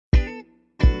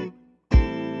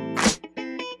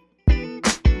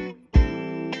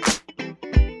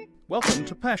Welcome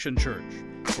to Passion Church.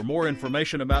 For more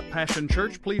information about Passion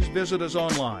Church, please visit us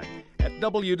online at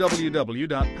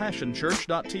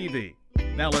www.passionchurch.tv.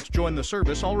 Now let's join the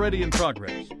service already in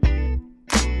progress.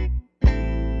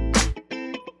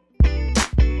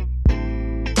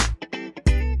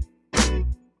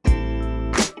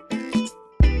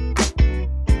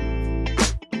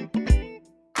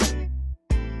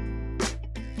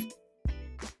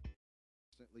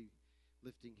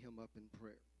 Lifting him up in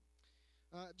prayer.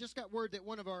 Just got word that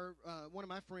one of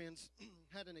my friends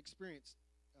had an experience.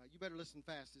 You better listen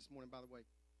fast this morning, by the way.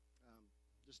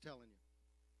 Just telling you.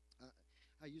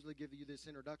 I usually give you this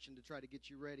introduction to try to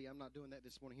get you ready. I'm not doing that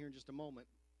this morning. Here in just a moment,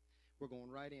 we're going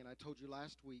right in. I told you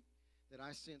last week that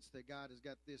I sense that God has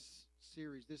got this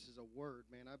series. This is a word,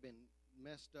 man. I've been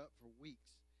messed up for weeks,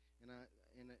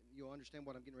 and you'll understand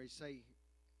what I'm getting ready to say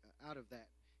out of that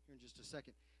here in just a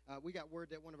second. We got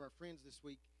word that one of our friends this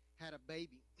week had a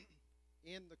baby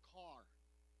in the car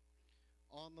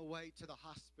on the way to the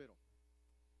hospital.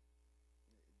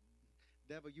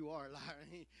 Devil, you are a liar.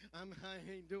 I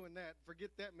ain't doing that.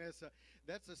 Forget that mess.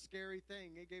 That's a scary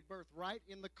thing. It gave birth right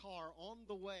in the car on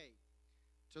the way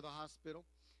to the hospital.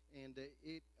 And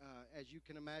as you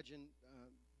can imagine,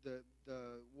 the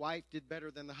wife did better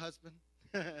than the husband.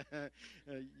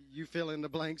 You fill in the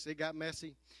blanks. It got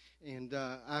messy. And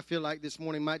I feel like this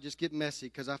morning might just get messy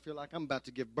because I feel like I'm about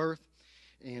to give birth.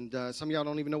 And some of y'all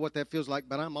don't even know what that feels like,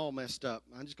 but I'm all messed up.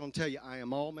 I'm just going to tell you, I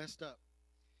am all messed up.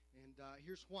 And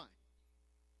here's why.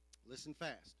 Listen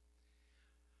fast.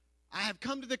 I have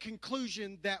come to the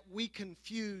conclusion that we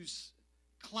confuse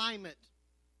climate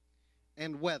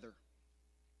and weather.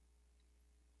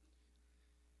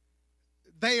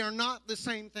 They are not the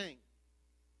same thing.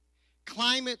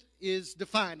 Climate is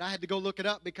defined. I had to go look it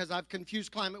up because I've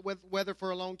confused climate with weather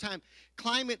for a long time.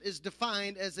 Climate is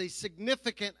defined as a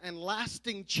significant and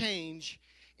lasting change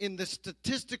in the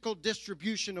statistical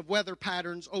distribution of weather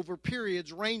patterns over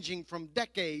periods ranging from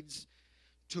decades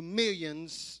to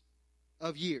millions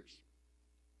of years.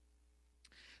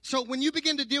 So when you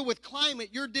begin to deal with climate,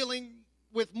 you're dealing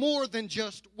with more than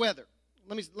just weather.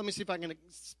 Let me see if I can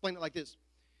explain it like this.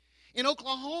 In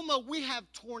Oklahoma, we have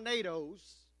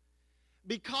tornadoes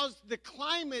because the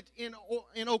climate in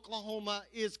Oklahoma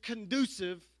is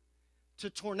conducive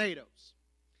to tornadoes.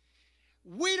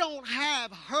 We don't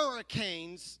have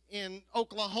hurricanes in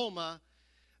Oklahoma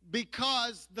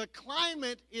because the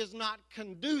climate is not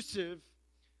conducive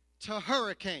to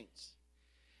hurricanes.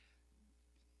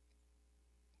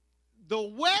 The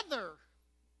weather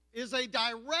is a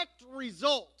direct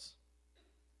result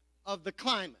of the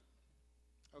climate.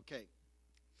 Okay.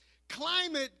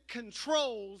 Climate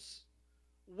controls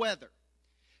weather.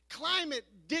 Climate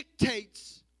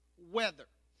dictates weather.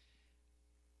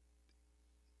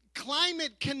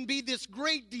 Climate can be this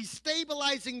great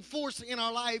destabilizing force in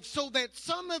our lives so that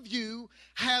some of you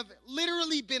have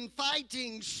literally been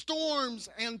fighting storms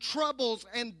and troubles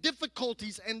and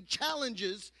difficulties and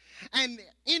challenges, and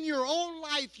in your own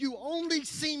life you only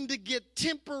seem to get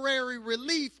temporary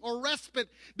relief or respite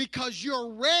because you're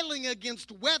railing against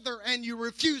weather and you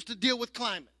refuse to deal with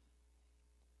climate.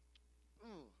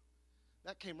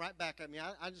 That came right back at me.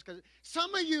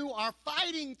 Some of you are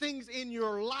fighting things in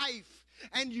your life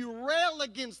and you rail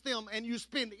against them and you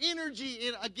spend energy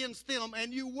against them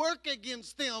and you work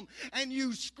against them and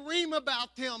you scream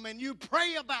about them and you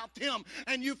pray about them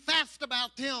and you fast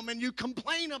about them and you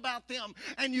complain about them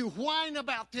and you whine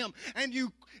about them and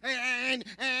you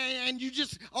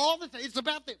just all the things. It's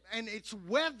about them and it's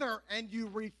weather, and you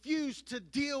refuse to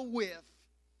deal with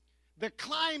the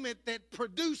climate that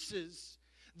produces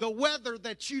the weather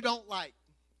that you don't like.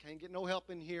 Can't get no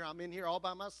help in here. I'm in here all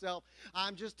by myself.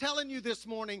 I'm just telling you this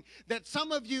morning that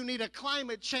some of you need a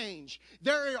climate change.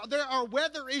 There are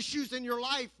weather issues in your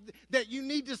life that you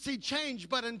need to see change,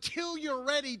 but until you're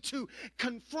ready to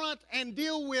confront and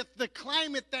deal with the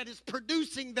climate that is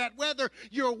producing that weather,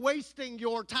 you're wasting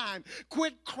your time.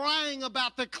 Quit crying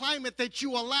about the climate that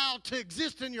you allow to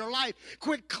exist in your life.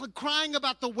 Quit crying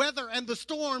about the weather and the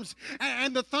storms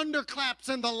and the thunderclaps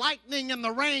and the lightning and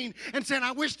the rain and saying,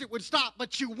 I wished it would stop,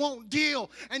 but you won't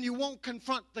deal and you won't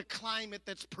confront the climate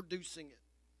that's producing it.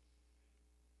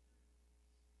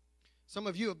 Some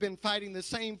of you have been fighting the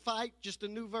same fight, just a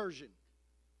new version.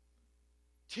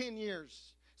 10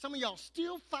 years. Some of y'all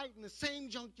still fighting the same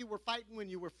junk you were fighting when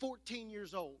you were 14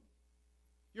 years old.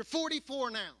 You're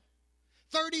 44 now.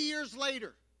 30 years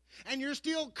later. And you're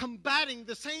still combating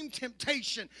the same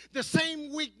temptation, the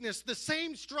same weakness, the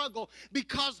same struggle,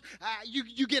 because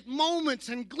you get moments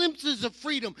and glimpses of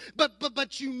freedom,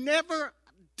 but you never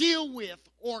deal with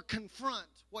or confront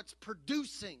what's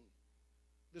producing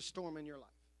the storm in your life.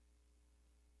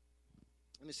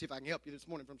 Let me see if I can help you this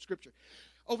morning from Scripture.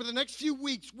 Over the next few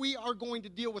weeks, we are going to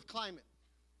deal with climate.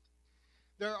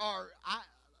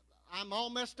 I'm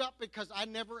all messed up because I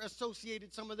never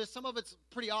associated some of this. Some of it's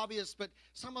pretty obvious, but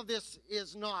some of this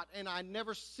is not, and I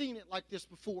never seen it like this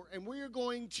before. And we are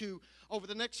going to, over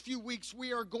the next few weeks,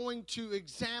 we are going to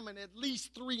examine at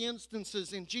least 3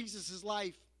 instances in Jesus'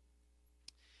 life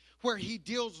where he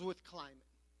deals with climate.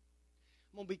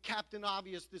 I'm going to be Captain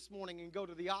Obvious this morning and go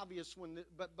to the obvious one,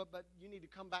 but you need to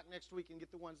come back next week and get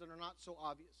the ones that are not so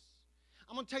obvious.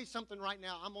 I'm going to tell you something right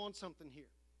now. I'm on something here.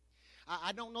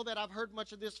 I don't know that I've heard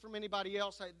much of this from anybody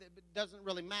else. It doesn't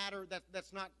really matter.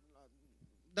 That's not,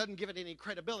 doesn't give it any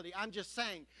credibility. I'm just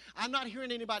saying, I'm not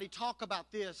hearing anybody talk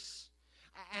about this,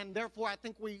 and therefore I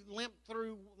think we limp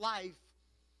through life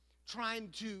trying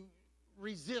to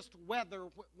resist weather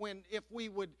when if we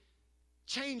would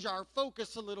change our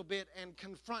focus a little bit and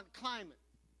confront climate,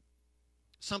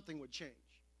 something would change.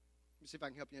 Let me see if I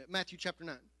can help you. Matthew chapter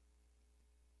 9,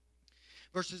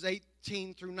 verses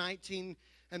 18 through 19,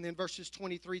 and then verses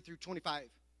 23 through 25,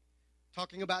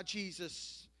 talking about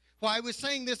Jesus. While I was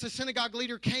saying this, a synagogue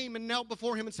leader came and knelt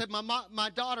before him and said, my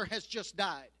daughter has just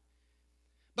died,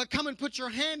 but come and put your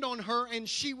hand on her and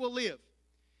she will live.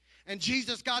 And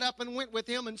Jesus got up and went with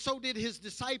him, and so did his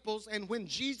disciples. And when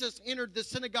Jesus entered the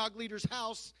synagogue leader's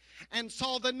house and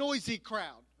saw the noisy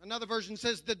crowd, another version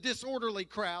says the disorderly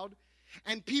crowd,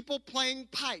 and people playing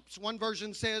pipes. One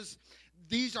version says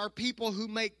these are people who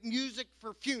make music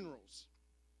for funerals.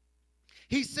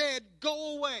 He said,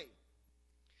 "Go away.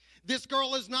 This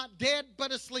girl is not dead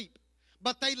but asleep."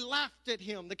 But they laughed at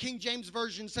him. The King James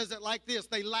Version says it like this: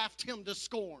 they laughed him to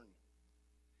scorn.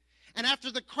 And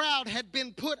after the crowd had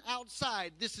been put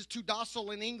outside, this is too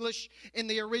docile in English. In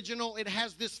the original, it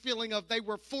has this feeling of they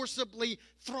were forcibly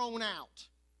thrown out.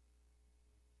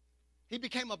 He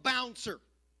became a bouncer.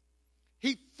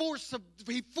 He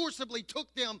forcibly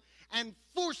took them and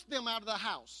forced them out of the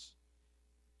house.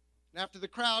 And after the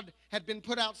crowd had been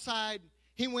put outside,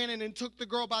 he went in and took the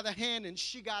girl by the hand, and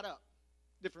she got up.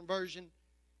 Different version.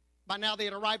 By now they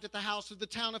had arrived at the house of the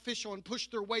town official and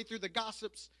pushed their way through the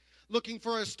gossips, looking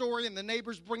for a story, and the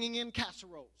neighbors bringing in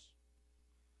casseroles.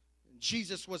 And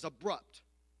Jesus was abrupt.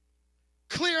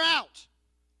 "Clear out.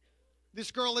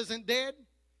 This girl isn't dead.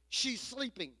 She's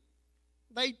sleeping."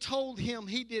 They told him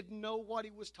he didn't know what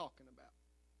he was talking about.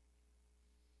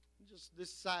 Just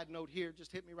this side note here,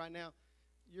 just hit me right now.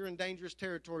 You're in dangerous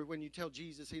territory when you tell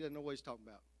Jesus he doesn't know what he's talking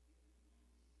about.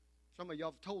 Some of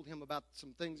y'all have told him about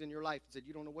some things in your life and said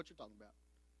you don't know what you're talking about.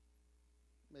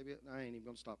 Maybe I ain't even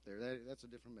going to stop there. That's a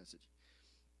different message.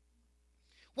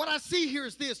 What I see here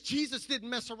is this: Jesus didn't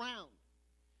mess around.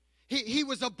 He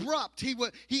was abrupt.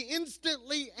 He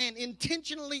instantly and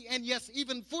intentionally and yes,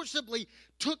 even forcibly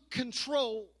took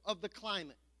control of the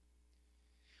climate.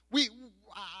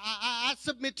 I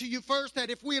submit to you first that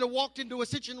if we had walked into a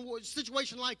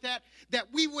situation like that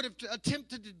we would have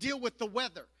attempted to deal with the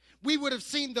weather. We would have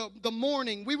seen the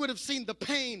mourning. We would have seen the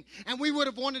pain. And we would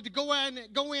have wanted to go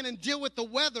in and deal with the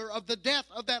weather of the death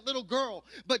of that little girl.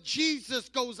 But Jesus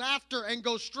goes after and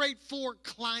goes straight for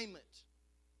climate.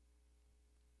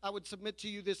 I would submit to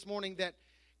you this morning that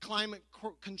climate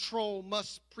control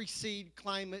must precede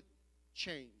climate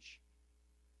change.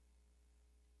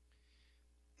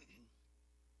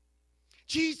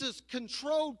 Jesus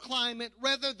controlled climate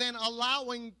rather than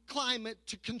allowing climate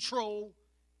to control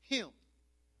him.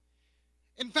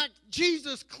 In fact,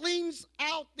 Jesus cleans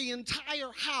out the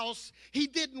entire house. He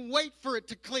didn't wait for it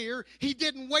to clear. He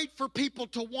didn't wait for people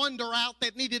to wander out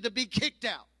that needed to be kicked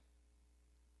out.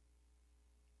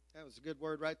 That was a good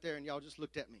word right there, and y'all just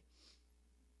looked at me.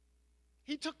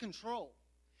 He took control.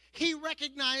 He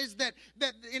recognized that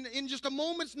in just a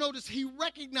moment's notice, he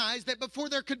recognized that before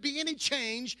there could be any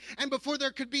change and before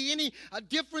there could be any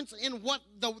difference in what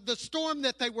the storm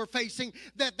that they were facing,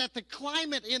 that the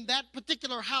climate in that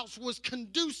particular house was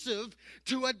conducive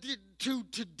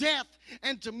to death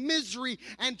and to misery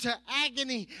and to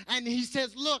agony. And he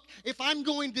says, look, if I'm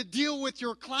going to deal with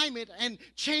your climate and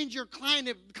change your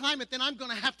climate, then I'm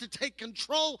going to have to take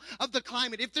control of the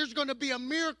climate. If there's going to be a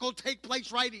miracle take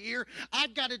place right here,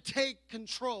 I've got to take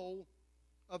control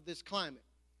of this climate.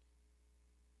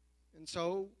 And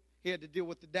so he had to deal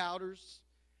with the doubters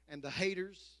and the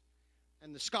haters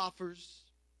and the scoffers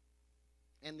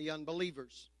and the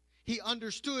unbelievers. He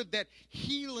understood that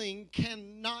healing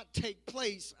cannot take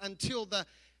place until the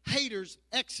haters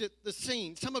exit the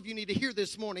scene. Some of you need to hear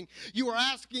this morning. You are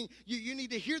asking, you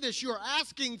need to hear this. You are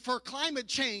asking for climate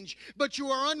change, but you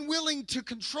are unwilling to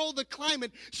control the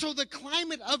climate, so the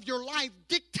climate of your life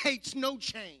dictates no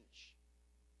change.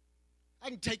 I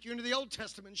can take you into the Old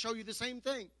Testament and show you the same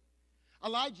thing.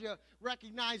 Elijah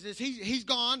recognizes he's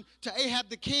gone to Ahab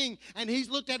the king, and he's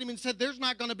looked at him and said, there's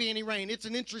not going to be any rain. It's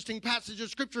an interesting passage of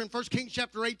Scripture in 1 Kings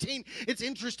chapter 18. It's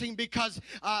interesting because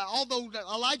although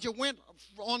Elijah went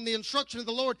on the instruction of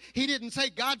the Lord, he didn't say,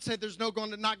 God said there's not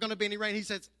going to be any rain. He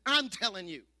says, I'm telling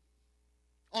you,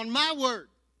 on my word,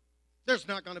 there's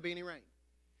not going to be any rain.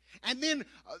 And then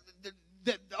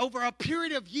over a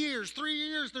period of years, 3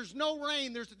 years, there's no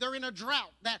rain. They're in a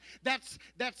drought. That's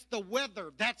the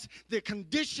weather. That's the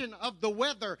condition of the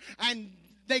weather. And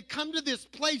they come to this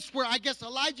place where I guess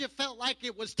Elijah felt like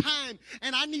it was time.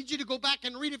 And I need you to go back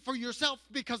and read it for yourself,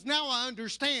 because now I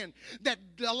understand that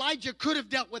Elijah could have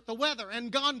dealt with the weather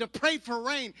and gone to pray for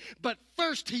rain. But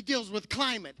first he deals with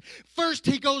climate. First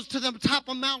he goes to the top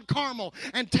of Mount Carmel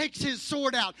and takes his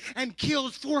sword out and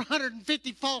kills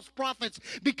 450 false prophets,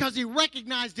 because he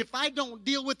recognized, if I don't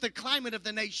deal with the climate of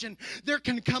the nation, there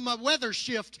can come a weather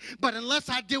shift. But unless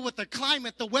I deal with the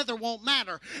climate, the weather won't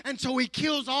matter. And so he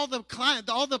kills all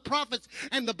the prophets,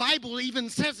 and the Bible even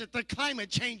says it, the climate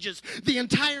changes. The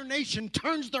entire nation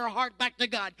turns their heart back to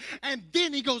God. And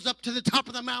then he goes up to the top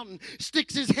of the mountain,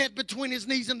 sticks his head between his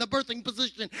knees in the birthing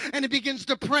position, and he begins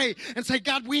to pray and say,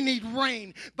 God, we need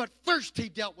rain. But first he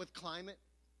dealt with climate.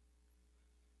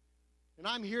 And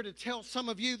I'm here to tell some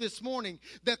of you this morning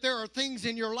that there are things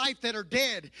in your life that are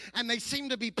dead, and they seem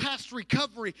to be past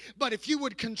recovery. But if you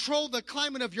would control the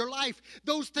climate of your life,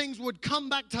 those things would come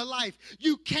back to life.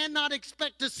 You cannot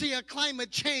expect to see a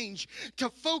climate change to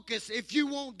focus if you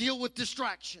won't deal with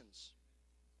distractions.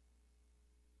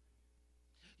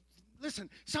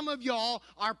 Listen, some of y'all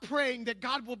are praying that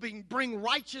God will bring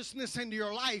righteousness into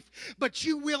your life, but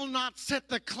you will not set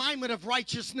the climate of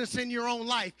righteousness in your own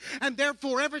life. And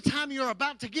therefore, every time you're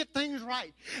about to get things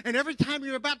right, and every time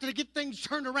you're about to get things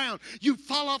turned around, you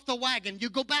fall off the wagon. You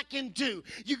go back into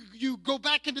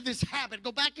this habit,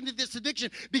 go back into this addiction,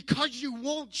 because you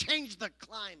won't change the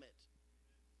climate.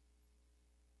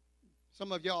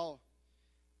 Some of y'all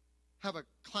have a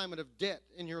climate of debt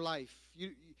in your life.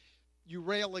 You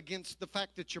rail against the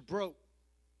fact that you're broke,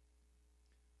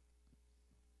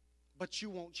 but you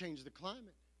won't change the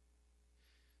climate.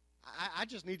 I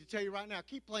just need to tell you right now,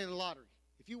 keep playing the lottery.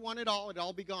 If you want it all, it'll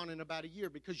all be gone in about a year,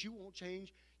 because you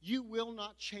will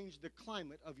not change the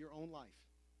climate of your own life.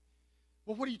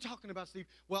 Well, what are you talking about, Steve?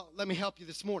 Well, let me help you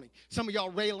this morning. Some of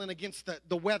y'all railing against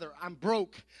the weather. I'm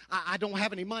broke. I don't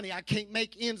have any money. I can't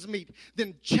make ends meet.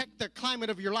 Then check the climate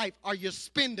of your life. Are you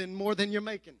spending more than you're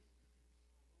making?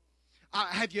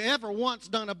 Have you ever once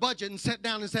done a budget and sat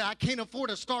down and said, I can't afford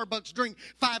a Starbucks drink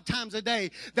 5 times a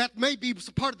day? That may be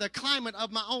part of the climate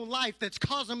of my own life that's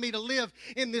causing me to live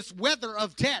in this weather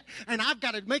of debt, and I've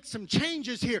got to make some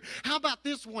changes here. How about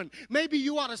this one? Maybe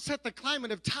you ought to set the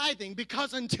climate of tithing,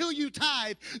 because until you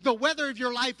tithe, the weather of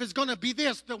your life is going to be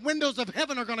this. The windows of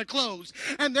heaven are going to close,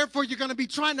 and therefore you're going to be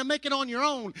trying to make it on your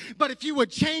own. But if you would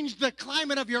change the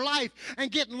climate of your life and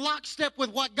get in lockstep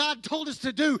with what God told us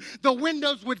to do, the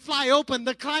windows would fly open.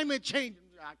 The climate change.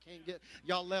 I can't get,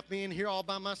 y'all left me in here all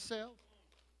by myself.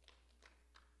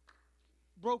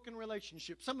 Broken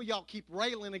relationships. Some of y'all keep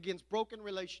railing against broken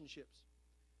relationships,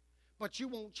 but you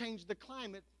won't change the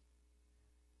climate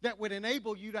that would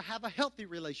enable you to have a healthy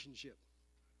relationship.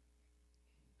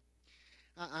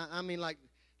 I mean, like,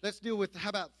 let's deal with, how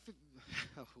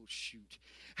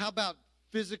about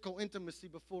physical intimacy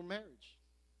before marriage?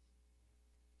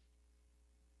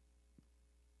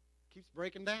 Keeps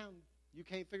breaking down. You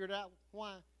can't figure it out.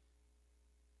 Why?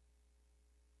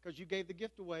 Because you gave the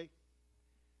gift away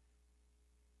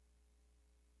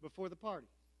before the party.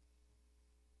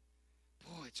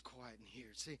 Boy, it's quiet in here.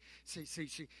 See.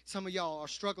 Some of y'all are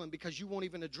struggling because you won't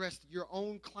even address your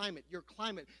own climate. Your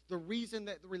climate. The reason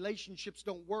that the relationships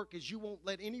don't work is you won't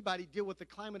let anybody deal with the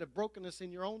climate of brokenness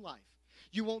in your own life.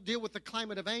 You won't deal with the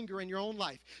climate of anger in your own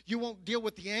life. You won't deal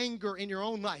with the anger in your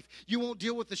own life. You won't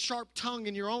deal with the sharp tongue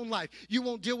in your own life. You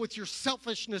won't deal with your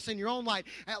selfishness in your own life.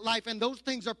 And those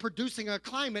things are producing a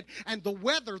climate. And the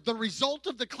weather, the result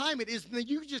of the climate is that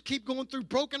you just keep going through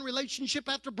broken relationship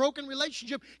after broken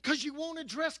relationship because you won't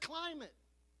address climate.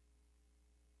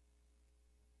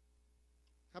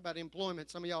 How about employment?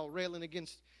 Some of y'all railing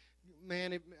against,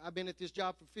 man, I've been at this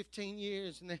job for 15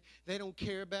 years, and they don't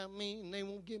care about me, and they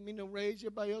won't give me no raise.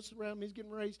 Everybody else around me is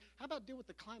getting raised. How about deal with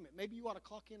the climate? Maybe you ought to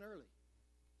clock in early.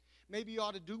 Maybe you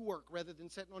ought to do work rather than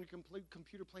sitting on your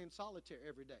computer playing solitaire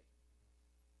every day.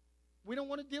 We don't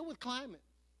want to deal with climate.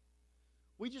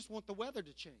 We just want the weather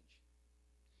to change.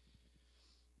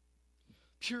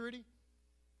 Purity.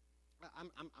 I'm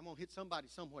going to hit somebody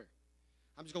somewhere.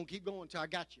 I'm just going to keep going until I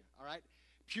got you, all right?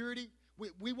 Purity.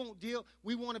 We won't deal.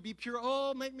 We want to be pure.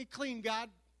 Oh, make me clean, God.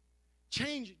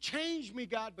 Change me,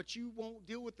 God, but you won't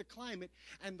deal with the climate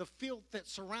and the filth that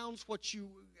surrounds what you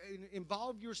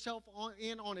involve yourself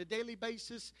in on a daily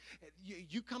basis.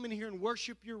 You come in here and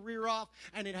worship your rear off,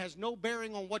 and it has no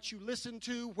bearing on what you listen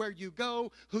to, where you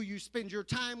go, who you spend your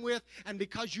time with, and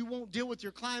because you won't deal with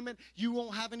your climate, you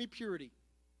won't have any purity.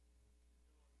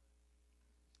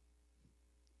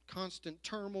 Constant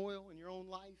turmoil in your own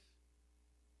life,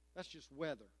 that's just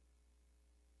weather.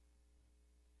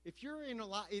 If you're in a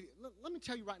lot, let me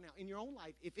tell you right now, in your own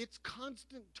life, if it's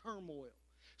constant turmoil,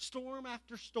 storm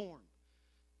after storm,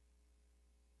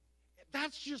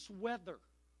 that's just weather.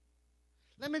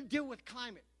 Let me deal with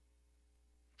climate.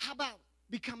 How about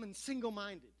becoming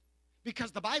single-minded? Because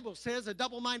the Bible says a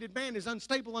double-minded man is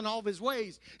unstable in all of his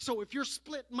ways. So if you're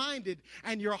split-minded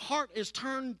and your heart is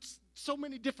turned so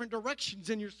many different directions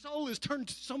and your soul is turned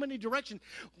to so many directions,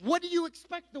 what do you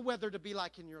expect the weather to be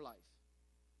like in your life?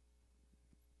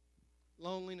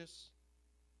 Loneliness.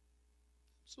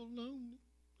 So lonely.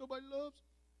 Nobody loves.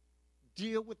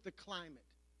 Deal with the climate.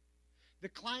 The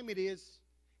climate is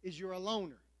you're a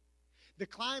loner. The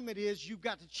climate is you've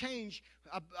got to change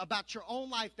about your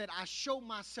own life, that I show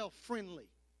myself friendly.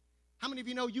 How many of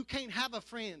you know you can't have a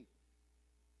friend?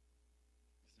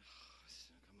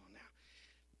 Come on now.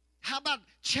 How about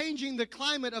changing the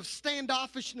climate of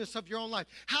standoffishness of your own life?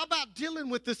 How about dealing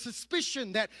with the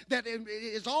suspicion that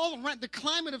is all around, the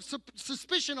climate of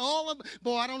suspicion,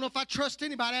 boy, I don't know if I trust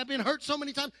anybody. I've been hurt so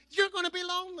many times. You're going to be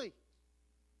lonely.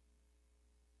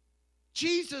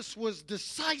 Jesus was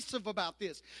decisive about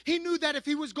this. He knew that if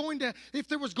there was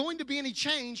going to be any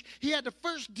change, he had to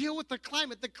first deal with the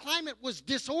climate. The climate was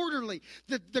disorderly.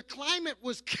 The climate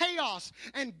was chaos.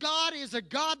 And God is a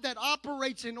God that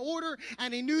operates in order,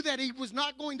 and he knew that he was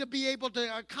not going to be able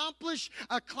to accomplish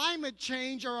a climate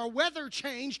change or a weather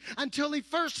change until he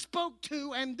first spoke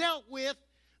to and dealt with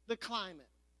the climate.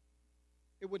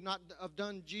 It would not have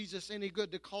done Jesus any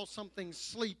good to call something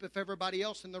sleep if everybody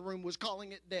else in the room was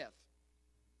calling it death.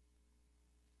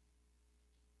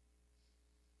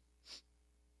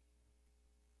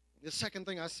 The second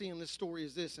thing I see in this story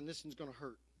is this, and this one's going to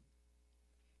hurt.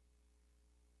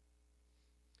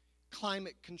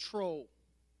 Climate control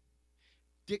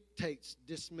dictates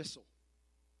dismissal.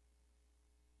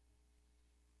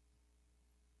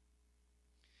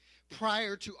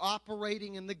 Prior to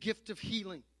operating in the gift of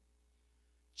healing,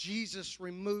 Jesus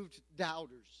removed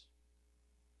doubters.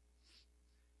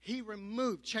 He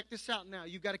removed, check this out now,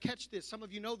 you've got to catch this. Some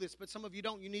of you know this, but some of you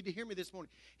don't. You need to hear me this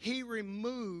morning. He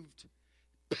removed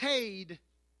paid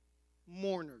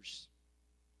mourners.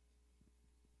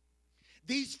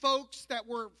 These folks that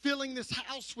were filling this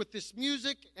house with this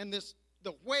music and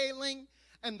the wailing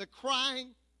and the crying,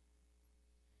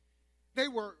 they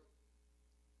were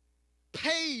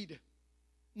paid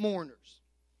mourners.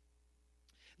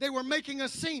 They were making a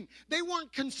scene. They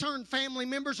weren't concerned family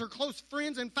members or close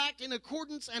friends. In fact, in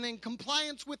accordance and in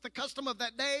compliance with the custom of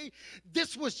that day,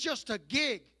 this was just a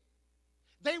gig.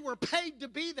 They were paid to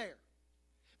be there.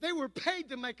 They were paid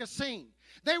to make a scene.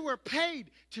 They were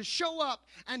paid to show up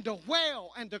and to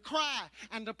wail and to cry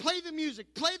and to play the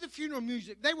music, play the funeral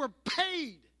music. They were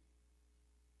paid.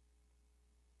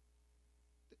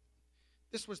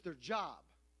 This was their job.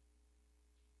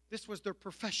 This was their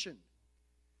profession.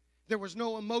 There was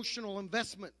no emotional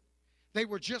investment. They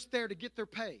were just there to get their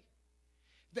pay.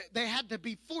 They had to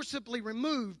be forcibly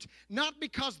removed, not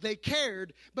because they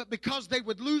cared, but because they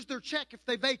would lose their check if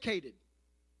they vacated.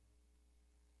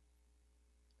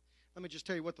 Let me just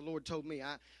tell you what the Lord told me.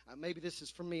 Maybe this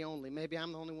is for me only. Maybe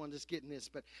I'm the only one that's getting this.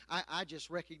 But I just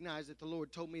recognize that the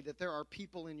Lord told me that there are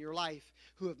people in your life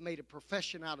who have made a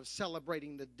profession out of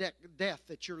celebrating the death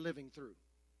that you're living through.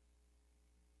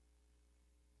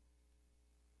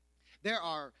 There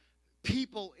are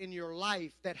people in your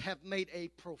life that have made a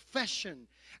profession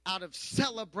out of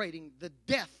celebrating the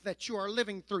death that you are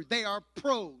living through. They are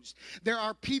pros. There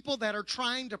are people that are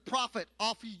trying to profit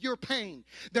off of your pain.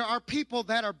 There are people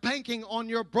that are banking on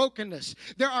your brokenness.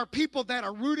 There are people that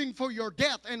are rooting for your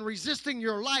death and resisting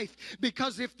your life,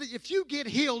 because if you get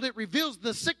healed, it reveals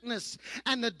the sickness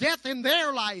and the death in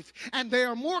their life, and they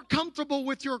are more comfortable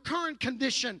with your current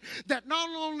condition that not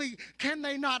only can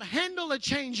they not handle a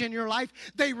change in your life,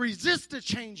 they resist a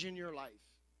change in your life.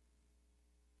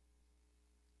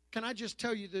 Can I just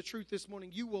tell you the truth this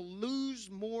morning? You will lose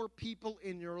more people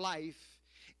in your life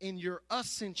in your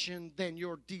ascension than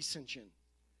your descension.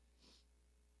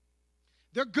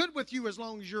 They're good with you as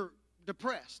long as you're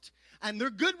depressed. And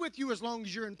they're good with you as long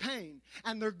as you're in pain.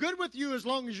 And they're good with you as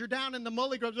long as you're down in the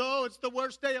mully grubs. Oh, it's the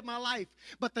worst day of my life.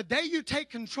 But the day you take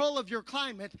control of your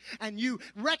climate and you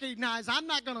recognize, I'm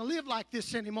not going to live like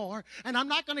this anymore, and I'm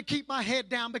not going to keep my head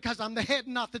down because I'm the head,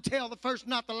 not the tail, the first,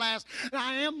 not the last. And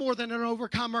I am more than an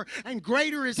overcomer, and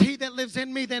greater is he that lives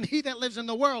in me than he that lives in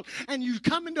the world. And you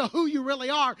come into who you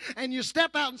really are, and you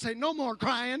step out and say, no more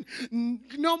crying,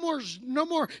 no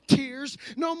more tears,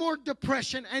 no more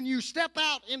depression, and you step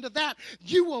out into that.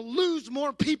 You will lose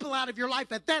more people out of your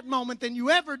life at that moment than you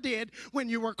ever did when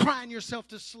you were crying yourself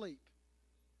to sleep.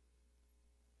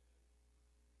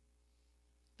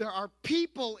 There are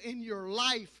people in your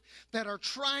life that are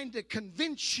trying to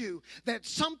convince you that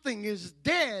something is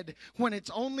dead when it's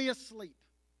only asleep.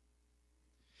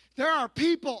 There are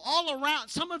people all around.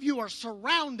 Some of you are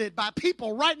surrounded by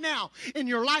people right now in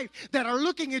your life that are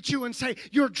looking at you and say,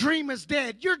 your dream is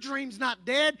dead. Your dream's not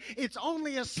dead. It's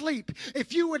only asleep.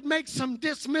 If you would make some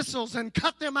dismissals and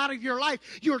cut them out of your life,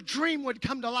 your dream would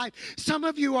come to life. Some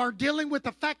of you are dealing with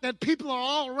the fact that people are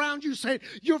all around you saying,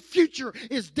 your future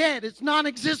is dead. It's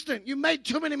non-existent. You made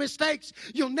too many mistakes.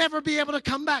 You'll never be able to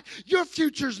come back. Your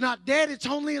future's not dead. It's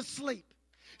only asleep.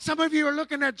 Some of you are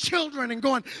looking at children and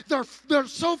going, they're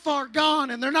so far gone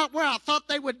and they're not where I thought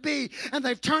they would be, and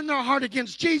they've turned their heart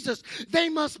against Jesus. They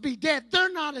must be dead.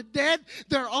 They're not dead.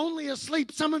 They're only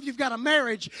asleep. Some of you've got a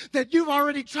marriage that you've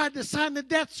already tried to sign the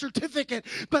death certificate,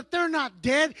 but they're not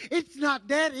dead. It's not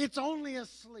dead. It's only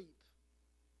asleep.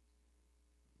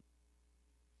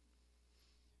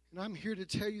 And I'm here to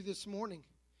tell you this morning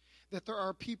that there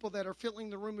are people that are filling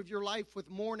the room of your life with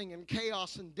mourning and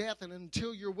chaos and death, and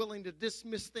until you're willing to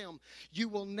dismiss them, you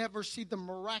will never see the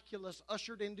miraculous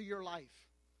ushered into your life.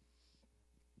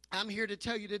 I'm here to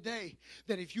tell you today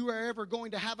that if you are ever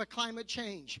going to have a climate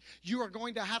change, you are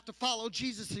going to have to follow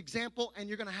Jesus' example, and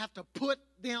you're going to have to put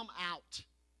them out.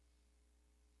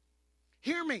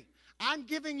 Hear me. I'm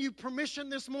giving you permission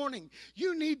this morning.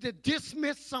 You need to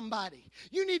dismiss somebody.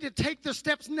 You need to take the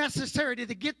steps necessary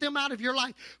to get them out of your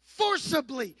life.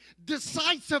 Forcibly,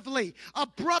 decisively,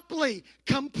 abruptly,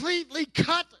 completely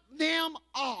cut them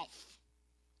off.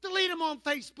 Delete them on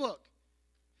Facebook.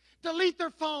 Delete their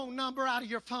phone number out of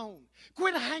your phone.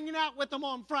 Quit hanging out with them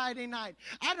on Friday night.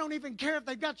 I don't even care if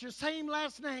they've got your same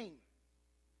last name.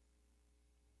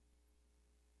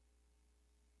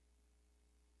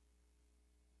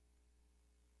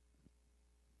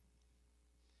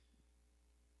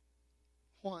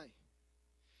 Why?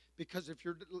 Because if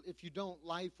you don't,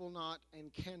 life will not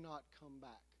and cannot come back.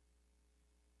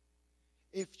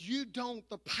 If you don't,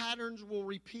 the patterns will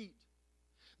repeat.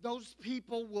 Those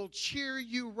people will cheer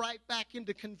you right back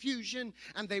into confusion,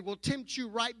 and they will tempt you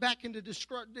right back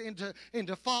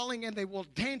into falling, and they will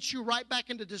dance you right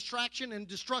back into distraction and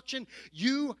destruction.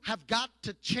 You have got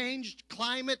to change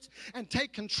climate and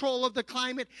take control of the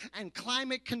climate, and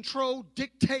climate control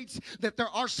dictates that there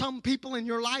are some people in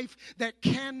your life that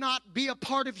cannot be a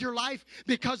part of your life,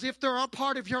 because if they're a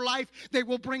part of your life, they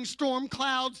will bring storm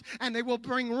clouds, and they will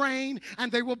bring rain,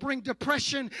 and they will bring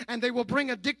depression, and they will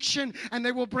bring addiction, and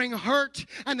they will bring hurt,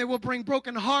 and they will bring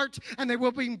broken heart, and they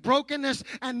will bring brokenness.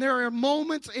 And there are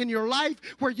moments in your life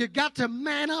where you got to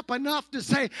man up enough to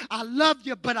say, I love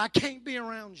you, but I can't be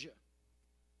around you.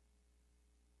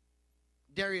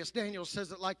 Darius Daniels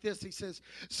says it like this. He says,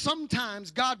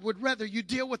 sometimes God would rather you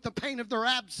deal with the pain of their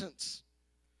absence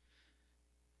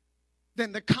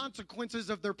than the consequences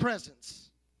of their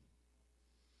presence.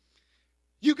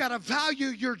 You got to value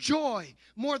your joy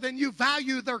more than you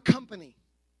value their company.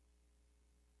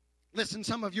 Listen,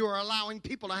 some of you are allowing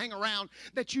people to hang around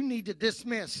that you need to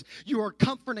dismiss. You are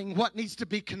comforting what needs to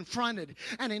be confronted.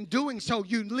 And in doing so,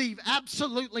 you leave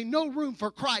absolutely no room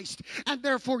for Christ. And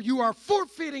therefore, you are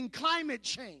forfeiting climate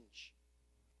change.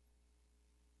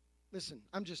 Listen,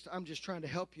 I'm just trying to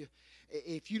help you.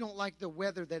 If you don't like the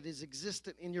weather that is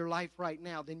existent in your life right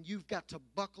now, then you've got to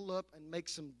buckle up and make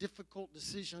some difficult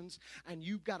decisions. And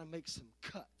you've got to make some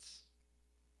cuts.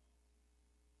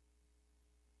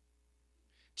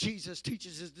 Jesus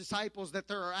teaches his disciples that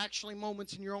there are actually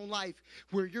moments in your own life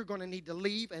where you're going to need to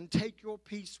leave and take your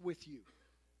peace with you.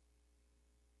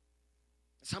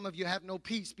 Some of you have no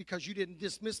peace because you didn't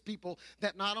dismiss people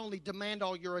that not only demand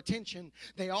all your attention,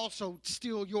 they also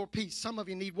steal your peace. Some of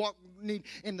you need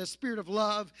in the spirit of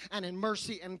love and in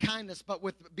mercy and kindness, but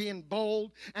with being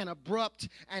bold and abrupt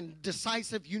and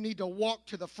decisive, you need to walk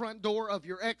to the front door of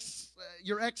your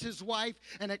ex's wife,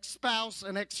 an ex-spouse,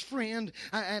 an ex-friend,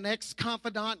 an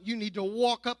ex-confidant. You need to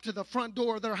walk up to the front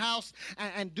door of their house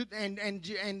and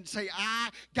say, I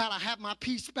gotta have my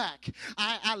peace back.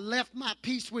 I left my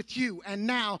peace with you,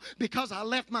 and now now, because I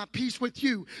left my peace with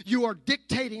you, you are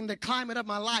dictating the climate of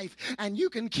my life. And you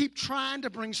can keep trying to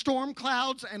bring storm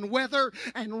clouds and weather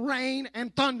and rain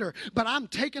and thunder. But I'm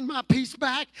taking my peace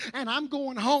back and I'm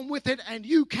going home with it, and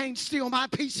you can't steal my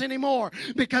peace anymore,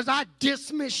 because I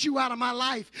dismiss you out of my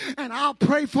life. And I'll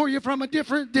pray for you from a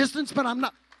different distance, but I'm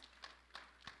not.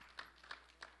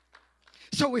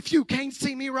 So if you can't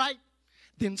see me right,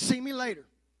 then see me later.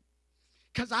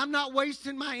 Because I'm not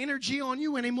wasting my energy on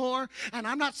you anymore, and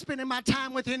I'm not spending my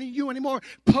time with any of you anymore.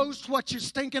 Post what you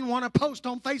stinking want to post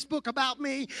on Facebook about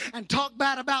me and talk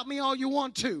bad about me all you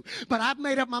want to. But I've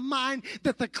made up my mind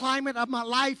that the climate of my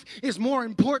life is more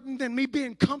important than me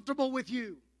being comfortable with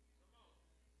you.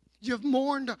 You've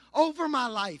mourned over my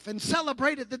life and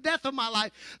celebrated the death of my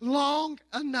life long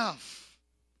enough.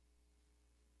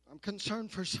 I'm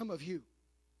concerned for some of you,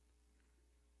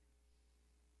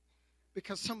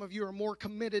 because some of you are more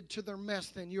committed to their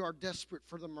mess than you are desperate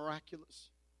for the miraculous.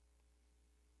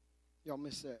 Y'all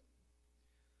miss that.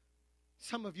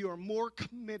 Some of you are more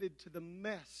committed to the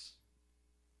mess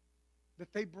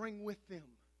that they bring with them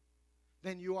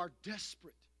than you are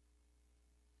desperate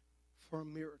for a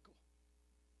miracle.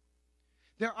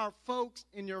 There are folks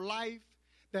in your life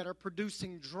that are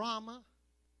producing drama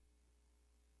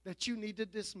that you need to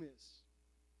dismiss.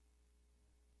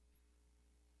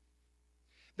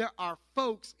 There are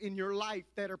folks in your life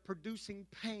that are producing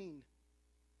pain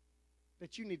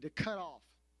that you need to cut off.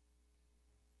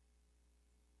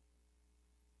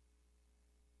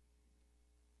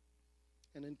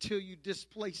 And until you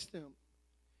displace them,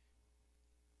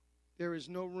 there is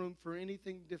no room for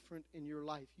anything different in your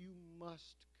life. You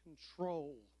must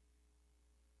control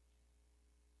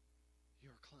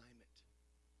your climate.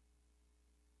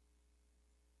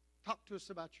 Talk to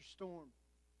us about your storm.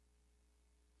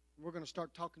 We're going to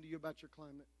start talking to you about your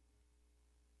climate.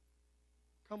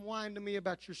 Come whine to me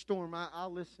about your storm.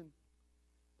 I'll listen.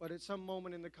 But at some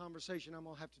moment in the conversation, I'm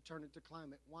going to have to turn it to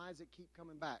climate. Why does it keep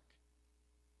coming back?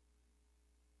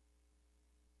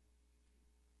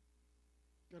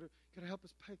 Got to help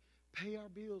us pay our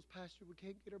bills, Pastor. We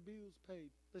can't get our bills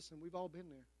paid. Listen, we've all been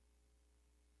there.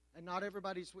 And not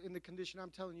everybody's in the condition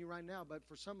I'm telling you right now, but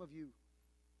for some of you,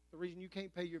 the reason you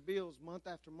can't pay your bills month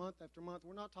after month after month,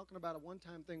 we're not talking about a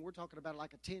one-time thing. We're talking about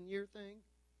like a 10-year thing,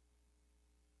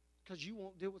 because you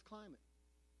won't deal with climate.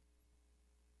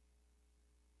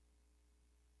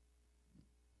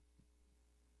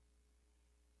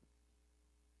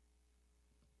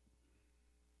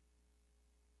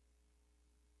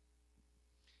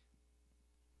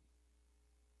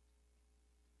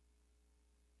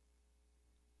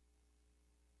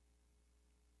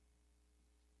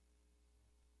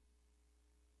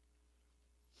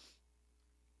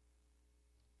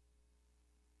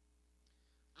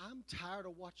 I'm tired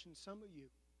of watching some of you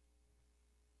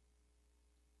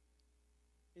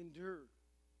endure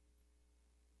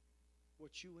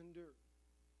what you endure,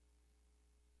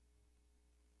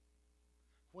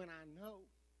 when I know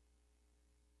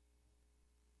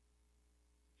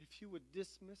if you would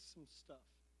dismiss some stuff,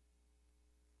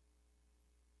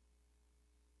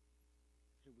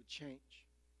 it would change.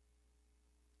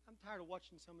 I'm tired of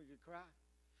watching some of you cry.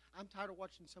 I'm tired of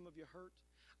watching some of you hurt.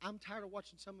 I'm tired of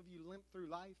watching some of you limp through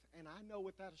life, and I know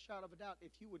without a shadow of a doubt,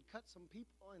 if you would cut some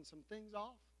people and some things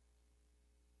off,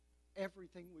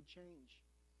 everything would change.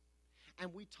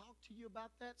 And we talk to you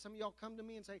about that. Some of y'all come to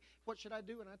me and say, what should I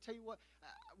do? And I tell you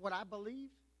what I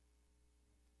believe,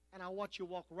 and I watch you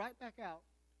walk right back out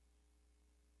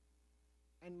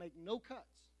and make no cuts.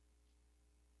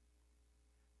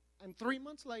 And 3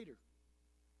 months later,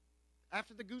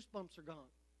 after the goosebumps are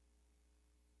gone,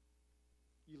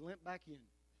 you limp back in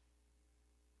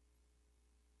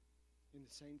the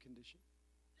same condition.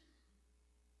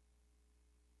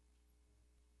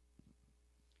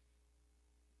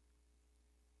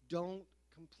 Don't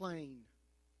complain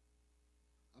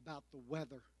about the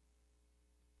weather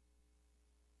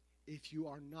if you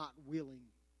are not willing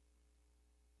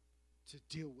to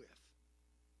deal with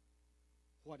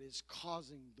what is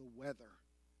causing the weather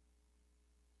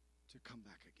to come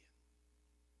back again.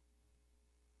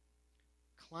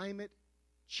 Climate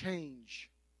change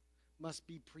must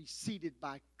be preceded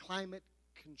by climate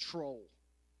control.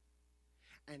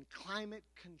 And climate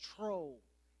control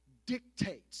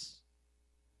dictates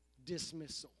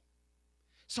dismissal.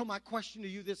 So my question to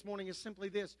you this morning is simply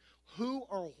this: who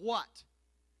or what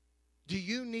do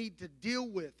you need to deal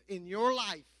with in your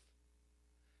life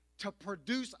to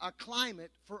produce a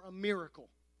climate for a miracle?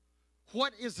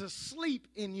 What is asleep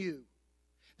in you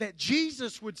that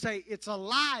Jesus would say it's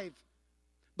alive,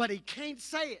 but he can't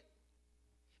say it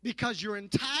because your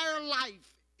entire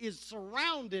life is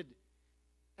surrounded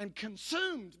and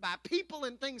consumed by people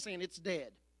and things saying it's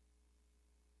dead.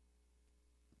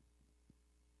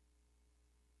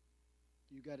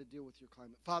 You got to deal with your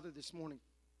climate. Father, this morning,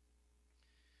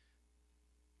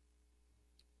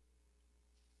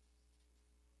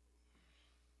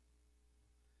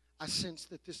 I sense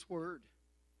that this word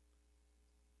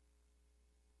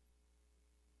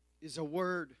is a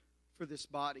word for this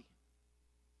body.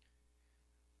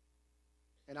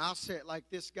 And I'll say it like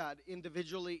this, God,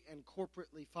 individually and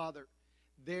corporately, Father,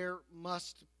 there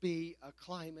must be a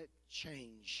climate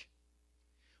change.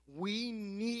 We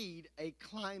need a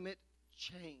climate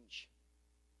change.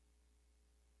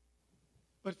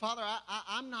 But Father,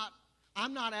 I'm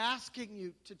not asking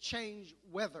you to change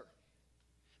weather,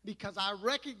 because I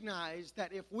recognize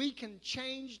that if we can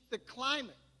change the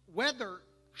climate, weather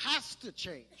has to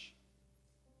change.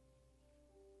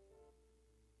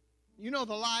 You know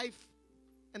the life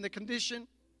and the condition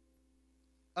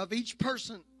of each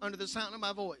person under the sound of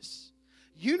my voice.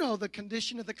 You know the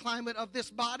condition of the climate of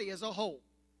this body as a whole.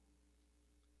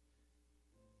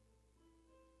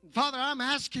 Father, I'm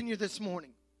asking you this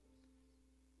morning,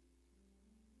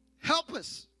 help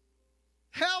us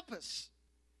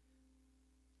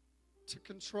to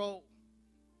control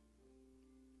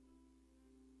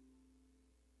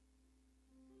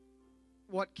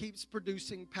what keeps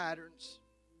producing patterns.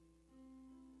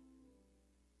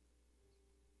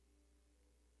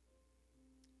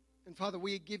 And Father,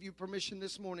 we give you permission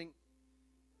this morning,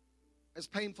 as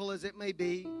painful as it may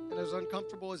be and as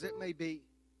uncomfortable as it may be,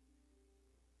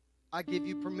 I give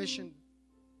you permission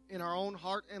in our own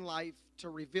heart and life to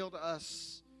reveal to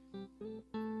us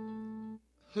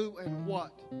who and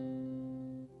what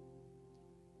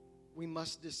we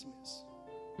must dismiss.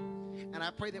 And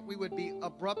I pray that we would be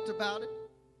abrupt about it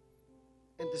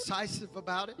and decisive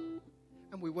about it,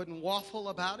 and we wouldn't waffle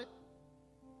about it.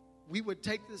 We would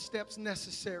take the steps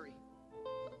necessary.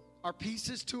 Our peace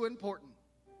is too important.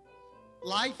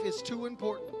 Life is too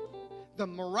important. The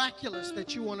miraculous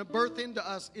that you want to birth into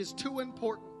us is too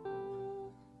important.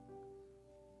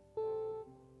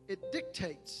 It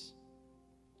dictates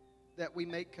that we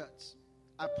make cuts.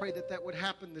 I pray that that would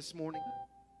happen this morning.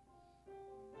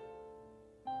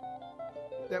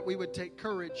 That we would take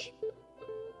courage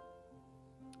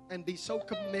and be so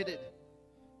committed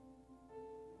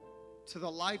to the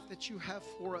life that you have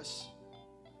for us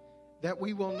that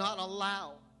we will not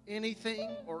allow anything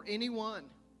or anyone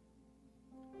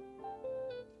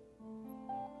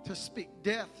to speak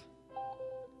death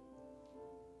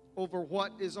over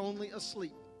what is only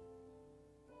asleep.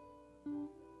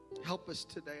 Help us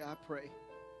today, I pray.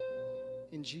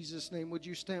 In Jesus' name, would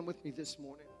you stand with me this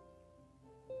morning?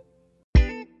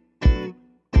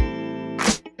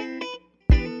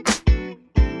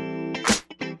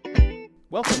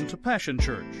 Welcome to Passion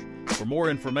Church. For more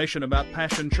information about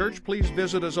Passion Church, please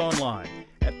visit us online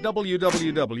at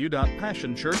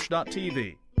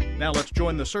www.passionchurch.tv. Now let's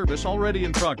join the service already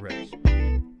in progress.